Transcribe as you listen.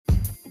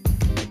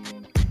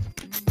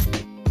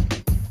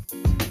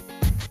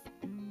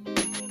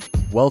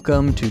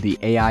Welcome to the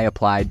AI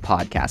Applied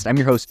podcast. I'm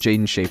your host,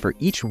 Jaden Schaefer.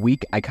 Each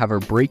week, I cover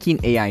breaking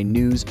AI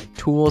news,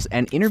 tools,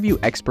 and interview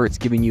experts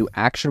giving you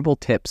actionable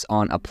tips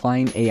on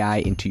applying AI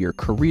into your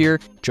career,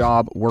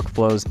 job,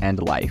 workflows,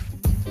 and life.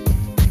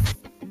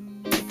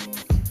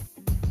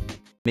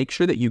 Make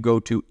sure that you go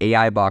to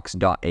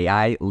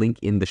aibox.ai, link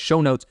in the show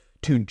notes,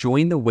 to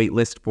join the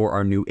waitlist for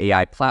our new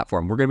AI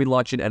platform. We're going to be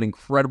launching an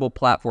incredible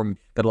platform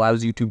that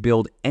allows you to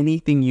build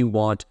anything you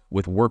want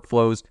with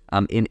workflows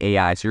in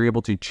AI. So you're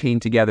able to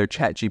chain together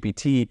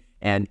ChatGPT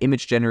and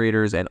image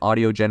generators and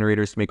audio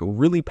generators to make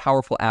really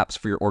powerful apps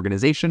for your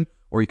organization,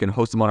 or you can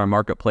host them on our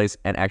marketplace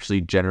and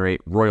actually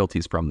generate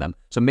royalties from them.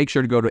 So make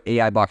sure to go to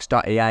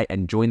aibox.ai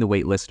and join the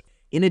waitlist.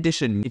 In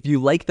addition, if you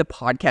like the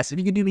podcast, if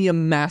you could do me a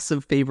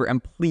massive favor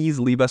and please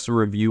leave us a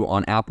review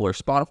on Apple or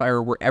Spotify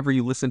or wherever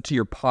you listen to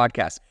your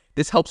podcast.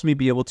 This helps me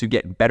be able to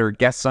get better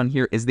guests on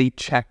here as they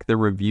check the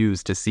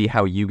reviews to see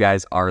how you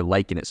guys are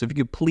liking it. So if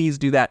you could please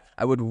do that,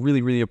 I would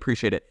really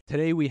appreciate it.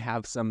 Today we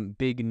have some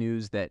big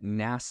news that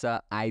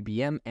NASA,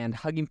 IBM, and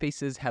Hugging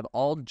Faces have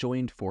all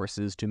joined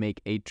forces to make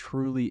a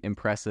truly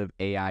impressive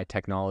AI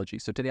technology.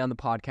 So today on the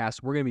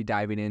podcast, we're going to be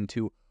diving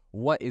into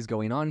what is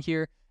going on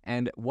here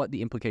and what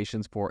the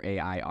implications for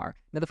AI are.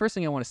 Now, the first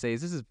thing I want to say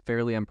is this is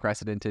fairly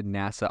unprecedented.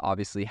 NASA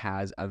obviously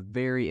has a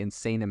very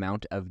insane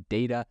amount of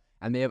data,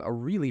 and they have a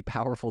really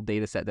powerful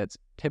data set that's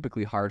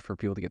typically hard for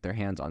people to get their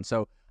hands on.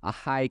 So a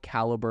high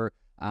caliber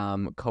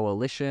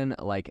coalition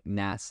like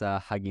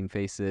NASA, Hugging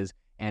Faces,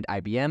 and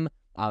IBM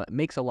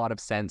makes a lot of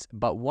sense,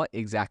 but what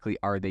exactly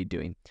are they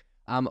doing?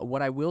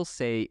 What I will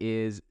say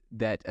is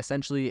that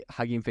essentially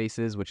Hugging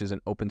Faces, which is an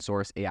open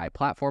source AI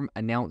platform,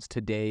 announced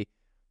today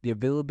the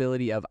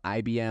availability of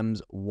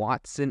IBM's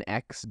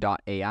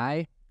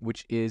WatsonX.ai,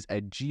 which is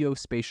a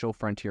geospatial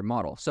frontier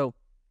model. So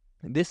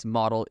this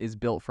model is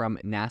built from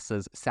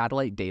NASA's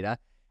satellite data,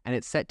 and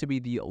it's set to be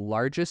the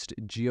largest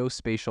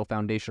geospatial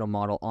foundational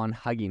model on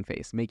Hugging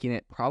Face, making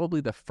it probably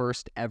the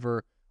first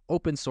ever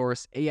open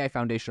source AI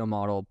foundational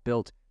model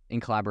built in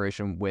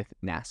collaboration with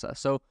NASA.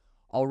 So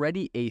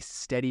already a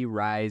steady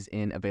rise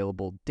in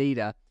available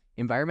data,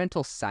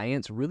 environmental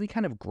science really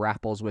kind of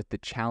grapples with the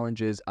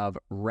challenges of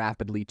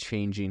rapidly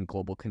changing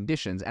global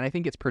conditions. And I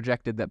think it's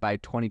projected that by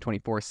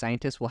 2024,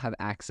 scientists will have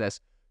access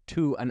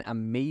to an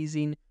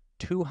amazing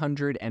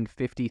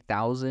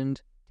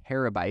 250,000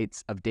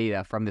 terabytes of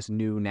data from this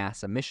new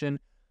NASA mission,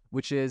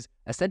 which is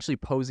essentially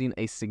posing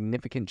a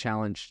significant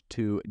challenge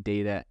to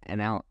data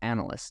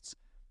analysts.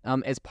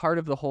 As part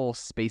of the whole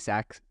Space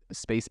Act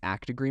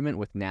agreement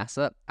with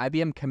NASA,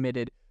 IBM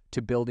committed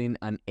to building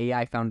an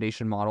AI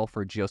foundation model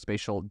for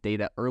geospatial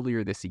data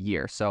earlier this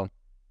year. So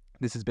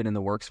this has been in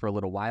the works for a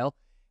little while.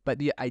 But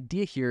the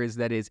idea here is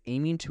that it's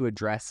aiming to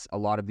address a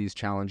lot of these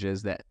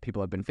challenges that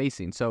people have been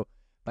facing. So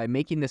by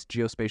making this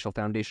geospatial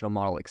foundational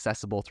model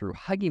accessible through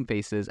Hugging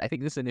Faces, I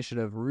think this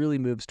initiative really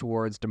moves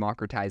towards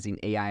democratizing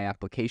AI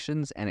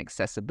applications and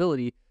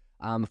accessibility,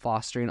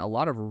 fostering a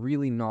lot of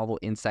really novel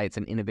insights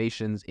and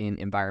innovations in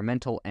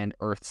environmental and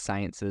earth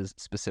sciences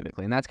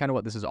specifically. And that's kind of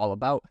what this is all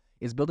about,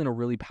 is building a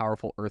really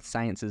powerful earth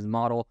sciences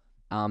model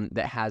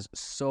that has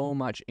so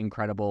much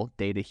incredible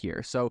data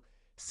here. So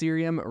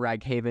Siriam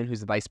Raghavan,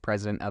 who's the vice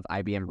president of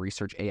IBM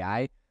Research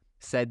AI,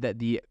 said that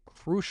the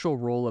crucial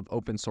role of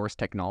open source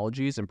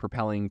technologies in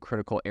propelling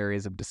critical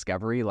areas of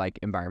discovery like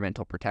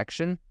environmental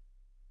protection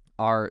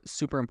are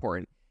super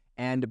important.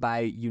 And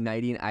by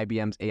uniting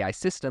IBM's AI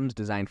systems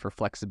designed for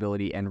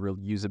flexibility and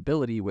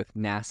reusability with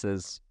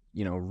NASA's,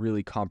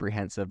 really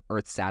comprehensive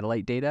Earth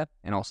satellite data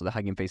and also the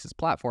Hugging Faces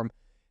platform,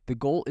 the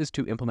goal is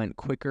to implement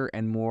quicker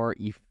and more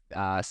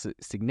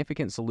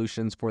significant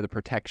solutions for the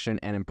protection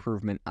and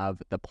improvement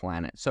of the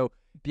planet. So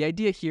the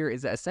idea here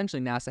is that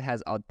essentially NASA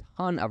has a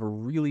ton of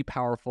really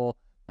powerful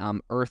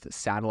Earth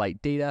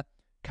satellite data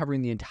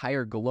covering the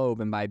entire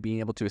globe, and by being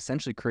able to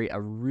essentially create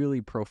a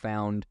really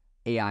profound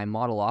AI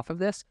model off of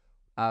this,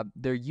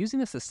 they're using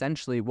this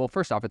essentially, well,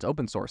 first off, it's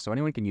open source, so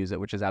anyone can use it,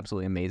 which is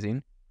absolutely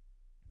amazing.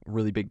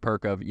 Really big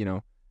perk of,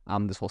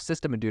 this whole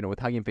system and doing it with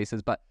Hugging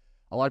Faces, but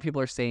a lot of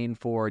people are saying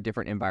for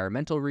different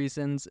environmental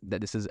reasons that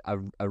this is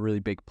a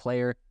really big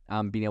player,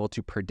 being able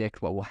to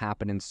predict what will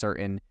happen in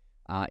certain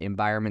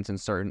environments in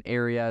certain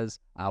areas,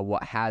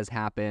 what has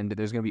happened.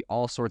 There's going to be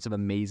all sorts of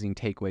amazing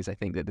takeaways. I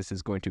think that this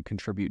is going to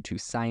contribute to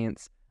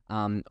science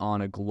on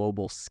a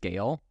global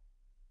scale.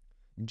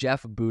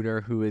 Jeff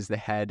Booter, who is the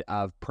head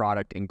of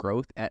product and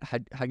growth at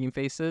Hugging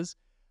Faces,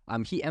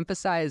 he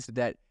emphasized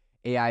that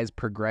AI's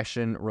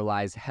progression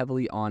relies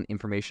heavily on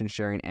information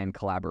sharing and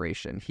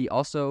collaboration. He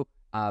also,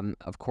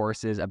 of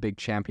course, is a big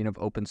champion of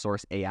open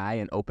source AI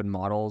and open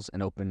models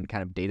and open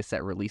kind of data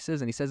set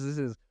releases. And he says this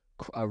is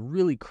a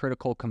really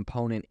critical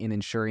component in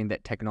ensuring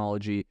that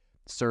technology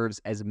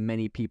serves as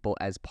many people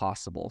as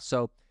possible.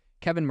 So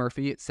Kevin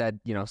Murphy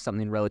said,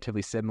 something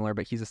relatively similar,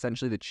 but he's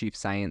essentially the chief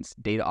science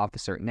data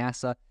officer at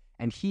NASA.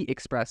 And he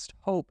expressed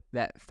hope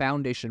that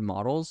foundation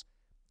models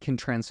can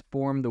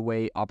transform the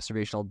way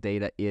observational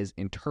data is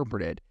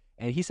interpreted.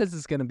 And he says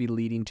this is going to be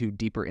leading to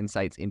deeper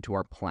insights into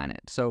our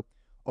planet. So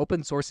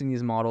open sourcing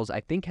these models, I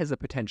think, has the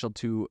potential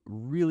to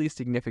really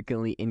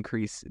significantly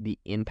increase the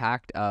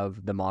impact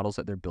of the models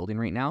that they're building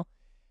right now.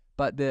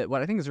 But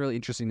what I think is really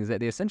interesting is that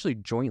they essentially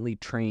jointly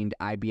trained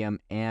IBM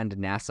and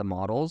NASA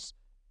models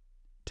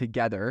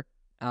together.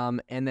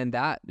 And then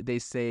that, they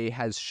say,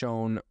 has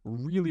shown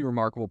really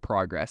remarkable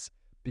progress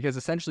because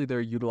essentially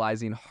they're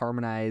utilizing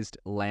harmonized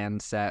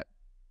Landsat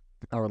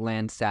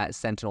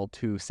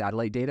Sentinel-2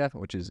 satellite data,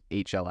 which is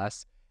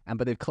HLS.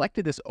 But they've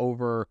collected this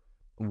over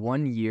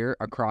 1 year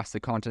across the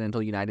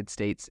continental United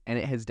States, and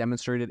it has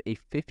demonstrated a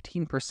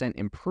 15%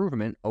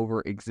 improvement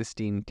over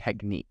existing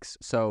techniques.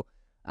 So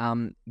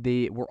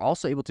they were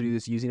also able to do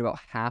this using about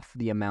half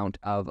the amount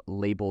of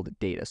labeled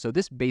data. So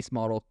this base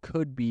model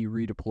could be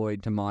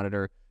redeployed to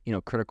monitor,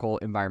 critical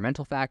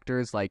environmental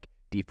factors like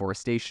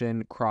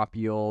deforestation, crop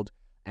yield,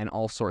 and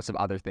all sorts of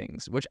other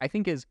things, which I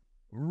think is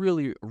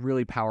really,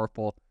 really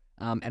powerful.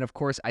 And of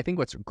course, I think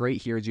what's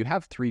great here is you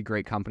have 3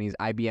 great companies.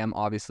 IBM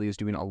obviously is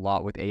doing a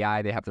lot with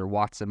AI. They have their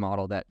Watson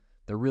model that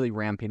they're really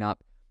ramping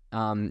up.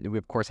 We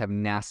of course have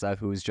NASA,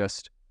 who is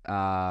just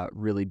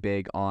really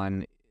big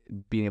on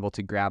being able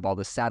to grab all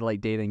the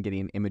satellite data and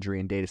getting imagery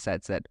and data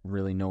sets that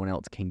really no one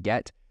else can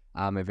get.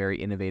 Very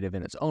innovative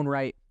in its own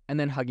right. And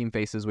then Hugging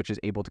Faces, which is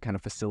able to kind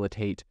of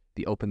facilitate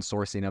the open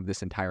sourcing of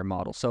this entire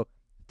model. So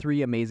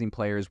 3 amazing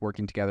players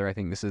working together. I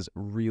think this is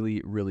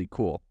really, really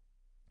cool.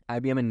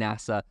 IBM and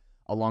NASA,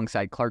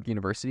 alongside Clark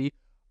University,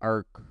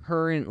 are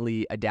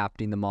currently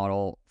adapting the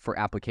model for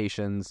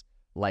applications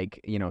like,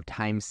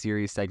 time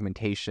series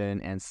segmentation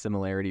and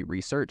similarity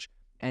research.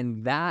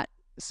 And that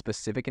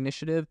specific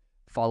initiative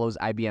follows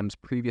IBM's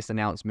previous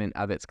announcement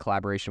of its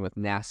collaboration with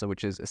NASA,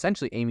 which is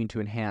essentially aiming to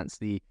enhance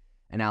the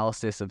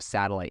analysis of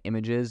satellite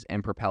images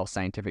and propel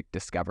scientific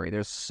discovery.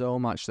 There's so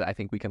much that I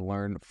think we can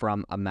learn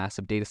from a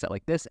massive data set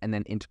like this and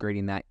then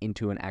integrating that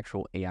into an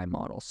actual AI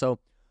model. So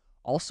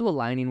also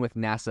aligning with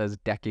NASA's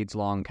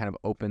decades-long kind of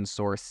open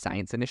source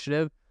science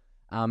initiative,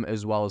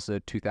 as well as the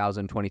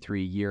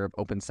 2023 Year of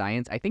Open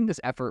Science, I think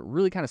this effort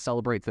really kind of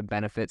celebrates the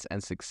benefits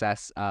and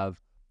success of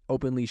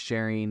openly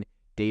sharing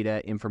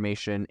data,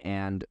 information,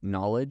 and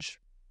knowledge.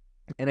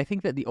 And I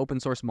think that the open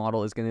source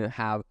model is going to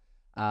have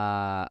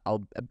a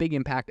big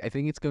impact. I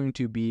think it's going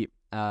to be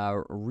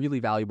a really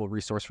valuable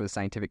resource for the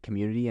scientific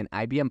community, and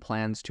IBM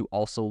plans to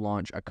also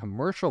launch a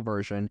commercial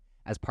version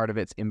as part of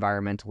its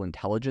Environmental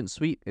Intelligence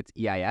Suite, its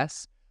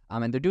EIS,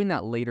 and they're doing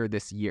that later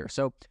this year.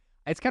 So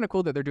it's kind of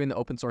cool that they're doing the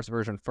open source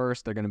version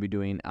first. They're going to be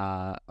doing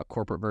a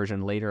corporate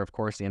version later, of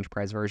course, the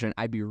enterprise version.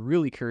 I'd be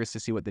really curious to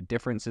see what the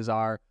differences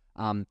are.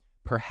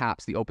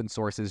 Perhaps the open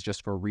source is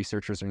just for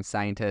researchers and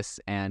scientists,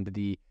 and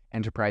the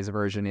enterprise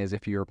version is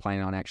if you're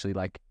planning on actually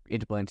like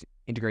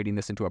integrating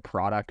this into a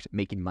product,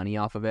 making money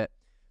off of it.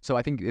 So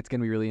I think it's going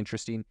to be really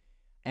interesting.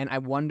 And I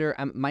wonder,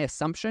 my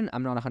assumption,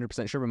 I'm not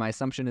 100% sure, but my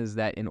assumption is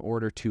that in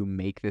order to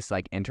make this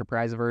like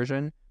enterprise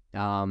version,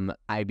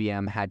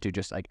 IBM had to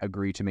just like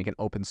agree to make an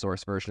open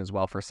source version as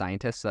well for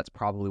scientists. So that's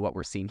probably what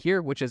we're seeing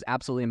here, which is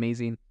absolutely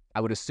amazing.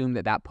 I would assume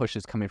that push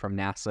is coming from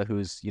NASA,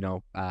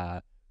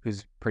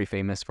 who's pretty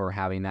famous for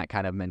having that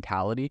kind of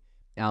mentality.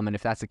 And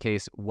if that's the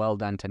case, well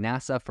done to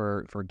NASA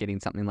for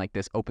getting something like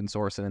this open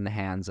source and in the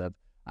hands of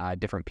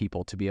different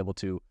people to be able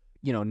to,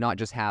 not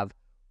just have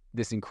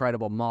this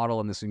incredible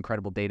model and this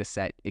incredible data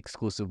set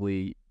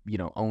exclusively,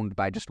 owned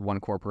by just one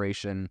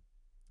corporation,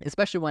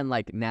 especially when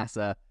like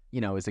NASA,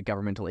 is a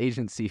governmental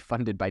agency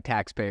funded by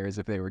taxpayers.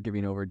 If they were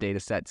giving over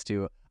data sets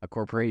to a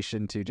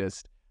corporation to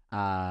just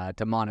to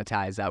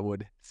monetize, that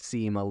would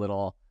seem a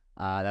little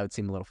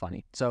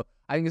funny. So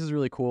I think this is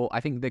really cool.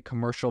 I think the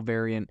commercial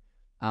variant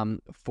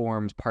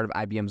forms part of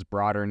IBM's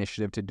broader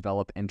initiative to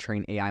develop and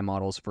train AI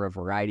models for a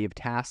variety of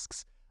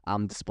tasks,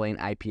 displaying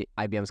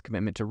IBM's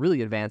commitment to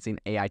really advancing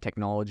AI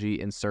technology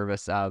in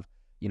service of,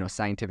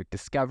 scientific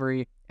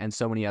discovery and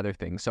so many other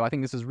things. So I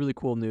think this is really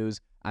cool news.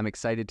 I'm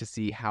excited to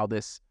see how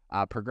this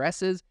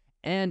progresses,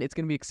 and it's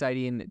going to be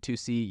exciting to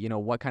see,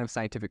 what kind of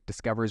scientific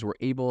discoveries we're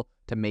able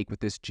to make with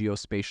this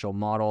geospatial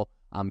model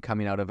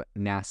coming out of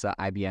NASA,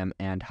 IBM,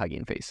 and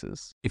Hugging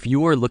Faces. If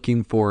you are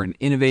looking for an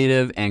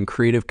innovative and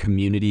creative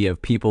community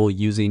of people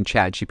using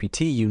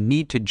ChatGPT, you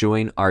need to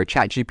join our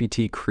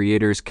ChatGPT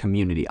creators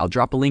community. I'll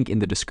drop a link in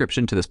the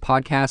description to this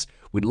podcast.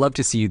 We'd love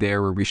to see you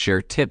there, where we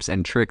share tips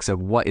and tricks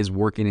of what is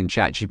working in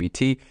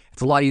ChatGPT.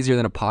 It's a lot easier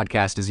than a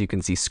podcast, as you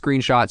can see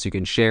screenshots, you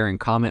can share and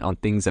comment on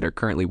things that are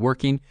currently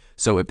working.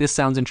 So if this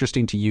sounds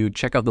interesting to you,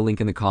 check out the link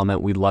in the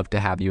comment. We'd love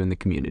to have you in the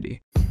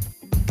community.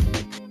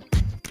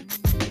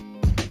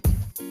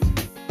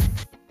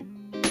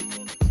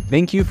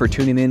 Thank you for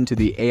tuning in to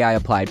the AI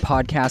Applied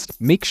podcast.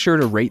 Make sure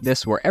to rate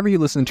this wherever you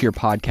listen to your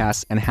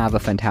podcasts, and have a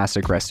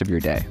fantastic rest of your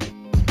day.